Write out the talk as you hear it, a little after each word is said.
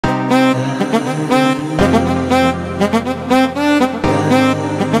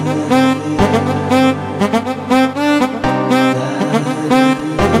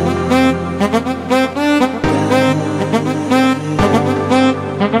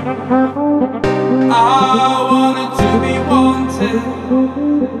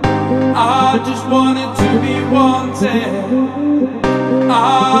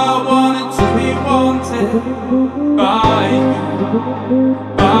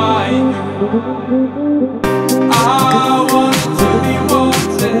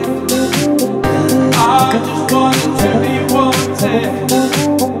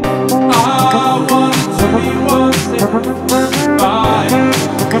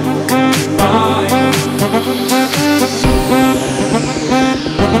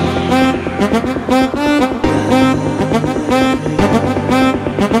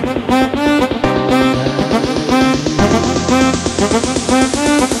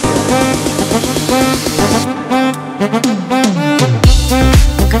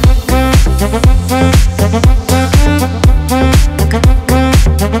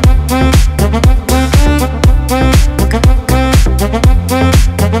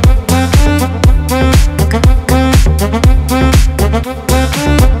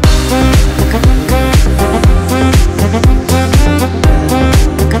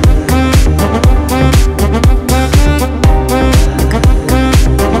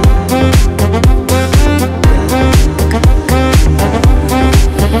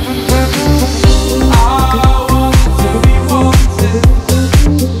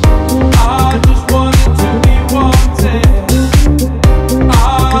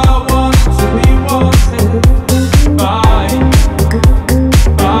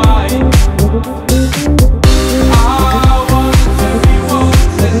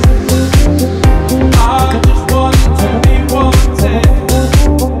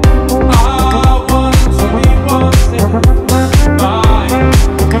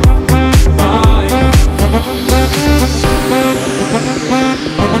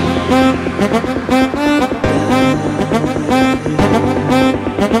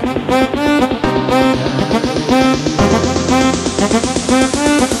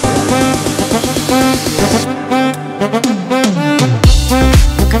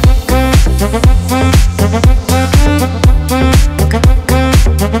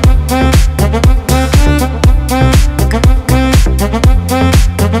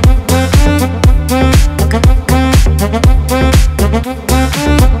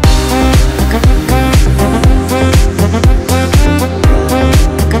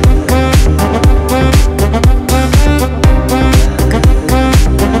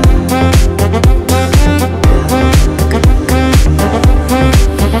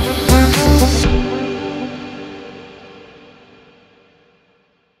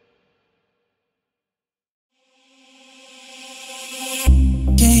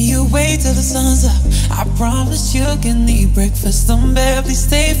till the sun's up. I promise you can eat breakfast and barely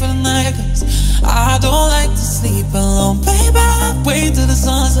stay for the night, 'cause I don't like to sleep alone, baby. I wait till the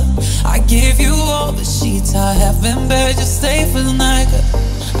sun's up. I give you all the sheets I have in bed, just stay for the night, 'cause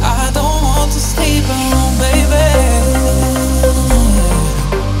I don't want to sleep alone, baby.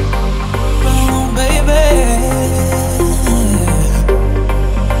 Alone, baby.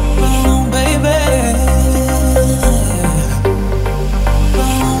 Alone, baby.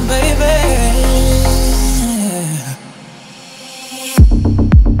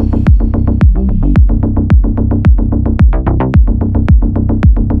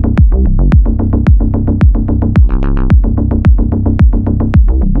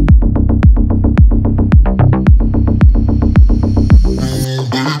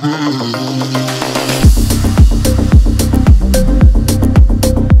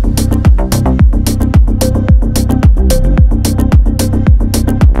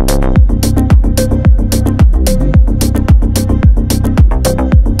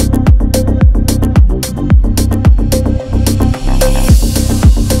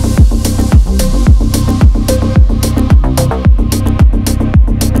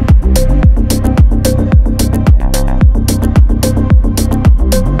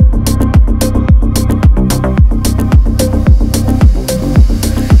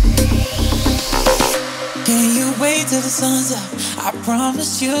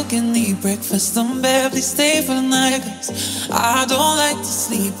 You can eat breakfast and barely stay for the night, 'cause I don't like to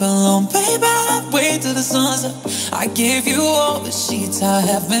sleep alone, baby. I wait till the sun's up. I give you all the sheets I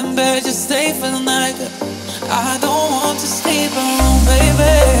have in bed, just stay for the night, 'cause I don't want to sleep alone,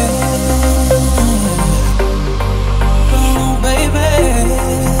 baby. Alone, baby.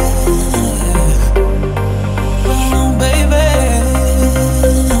 Alone, baby.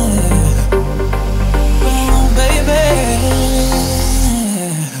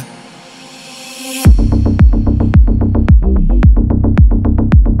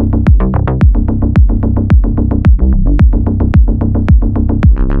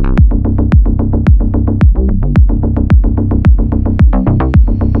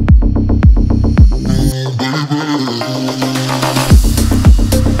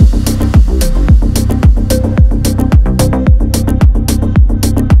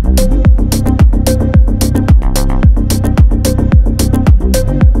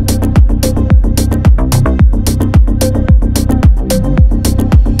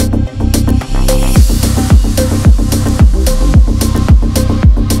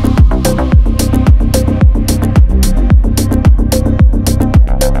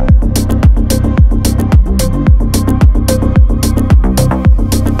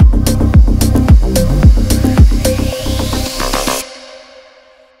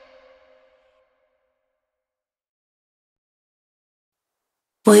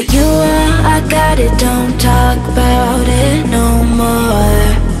 What you are, I got it, don't talk about it no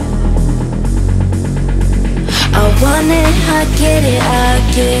more. I want it, I get it,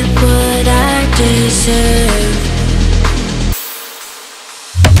 I get what I deserve.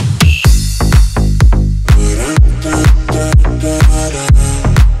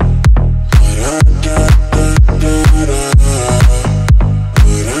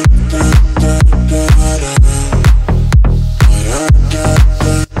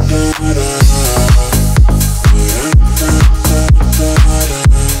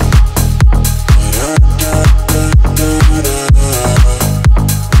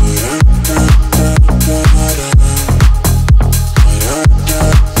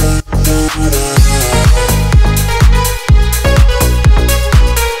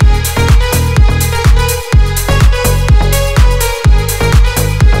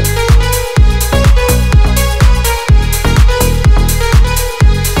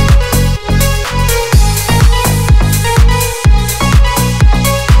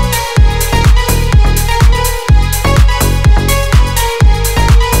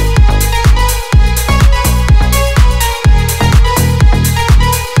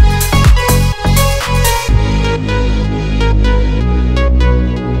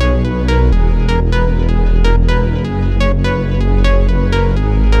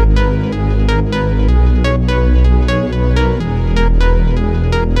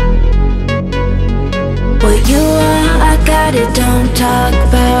 What you are, I got it, don't talk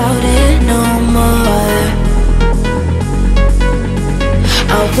about it no more.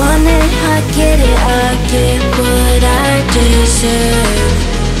 I want it, I get it, I get what I deserve.